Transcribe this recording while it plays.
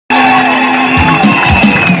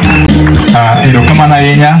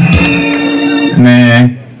Manainya,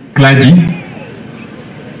 ne clergy,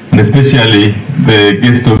 and especially the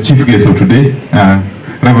chief guest of today,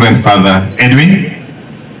 Reverend Father Edwin.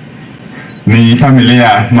 Ni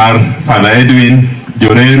familia mar Father Edwin,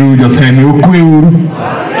 Joreru, Josemi,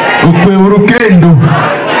 Ukweuru kendo.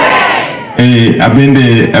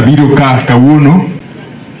 Abende abiro ka kawuono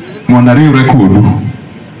monari rekodu.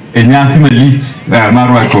 Nyasi malich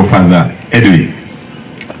marwako Father Edwin.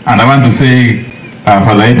 And I want to say,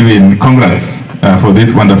 Father Edwin, congrats for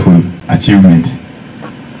this wonderful achievement.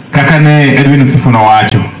 Kakane Edwin Sifuna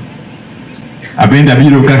wacho. Abenda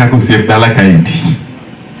biro kaka kusiep dala kaindi.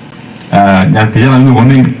 Nyakijana nungo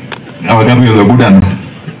ni awagabu yozo budano.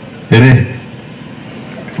 Ere,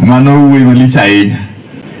 mano uwe malicha enya.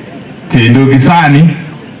 Kendo kisani,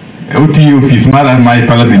 uti office mara my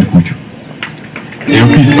parliament kuchu.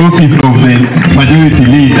 Office of the majority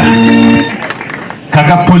leader.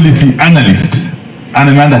 Kaka policy analyst.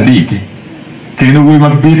 Anamanda dike. Kendo uwe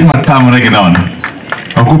mabiti matamu rege naona.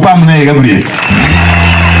 Okupa mne Gabriel.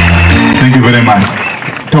 Thank you very much.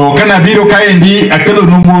 To kana biro kaendi akelo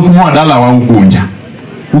numbos mo dala wa ugunja.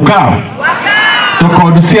 Ukawa. To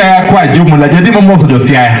kod siaya kwa jumla jadi momoso do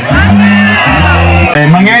siaya.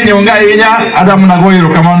 Mangenye unga inya Adam na goyiro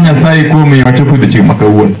kama Nyasaye kumi wachopo de chima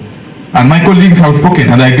kawuono. And my colleagues have spoken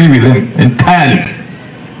and I agree with them entirely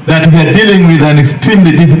that we are dealing with an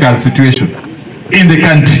extremely difficult situation in the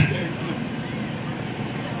country.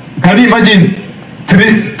 Can you imagine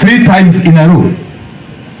three times in a row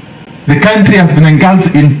the country has been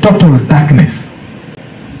engulfed in total darkness?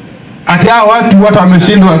 Ati hao watu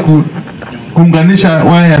wameshindwa kuunganisha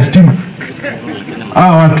waya ya stima.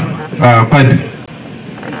 Hao watu padri.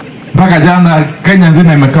 Mpaka jana Kenya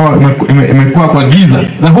nzima imekuwa kwa giza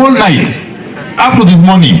the whole night up to this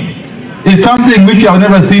morning. Is something which you have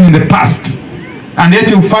never seen in the past, and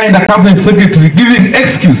yet you find a cabinet secretary giving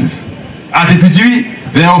excuses. At Sijui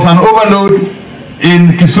there was an overload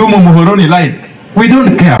in Kisumu Muhoroni line. We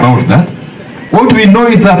don't care about that. What we know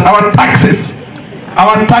is that our taxes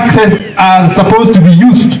are supposed to be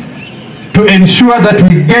used to ensure that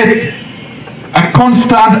we get a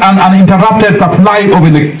constant and uninterrupted supply of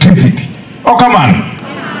electricity. Oh, come on.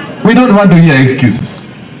 We don't want to hear excuses.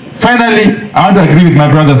 Finally, I want to agree with my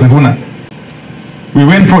brother Sifuna. We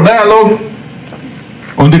went for dialogue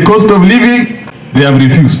on the cost of living. They have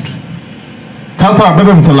refused. Sasa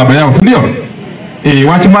wabebe msalaba yao, sindio?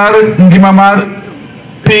 Wachimar, ngimamar,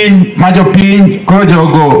 pin, majo pin,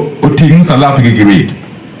 kojogo, uting salap gigirid.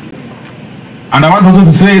 And I want also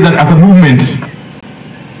to say that as a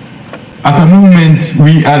movement,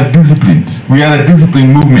 we are disciplined. We are a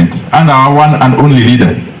disciplined movement, and our one and only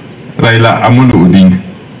leader, Raila Odinga.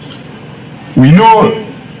 We know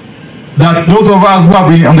that those of us who have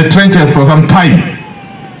been on the trenches for some time,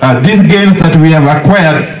 these gains that we have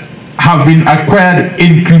been acquired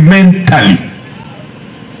incrementally.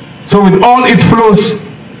 So with all its flaws,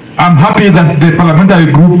 I'm happy that the parliamentary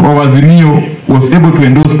group of Azimio was able to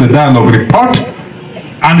endorse the dialogue report,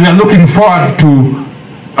 and we are looking forward to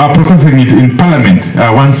processing it in Parliament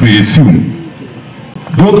once we resume.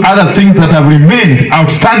 Those other things that have remained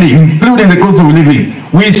outstanding, including the cost of living,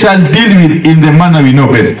 we shall deal with in the manner we know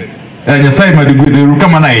best. Thank you very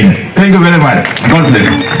much. God bless.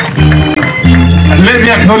 Let me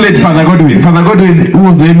acknowledge Father Godwin. Father Godwin, who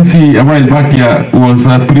was the MC a while back here, was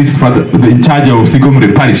a priest in charge of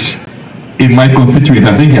Sigomre Parish in my constituency.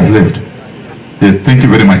 I think he has left. Thank you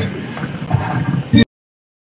very much.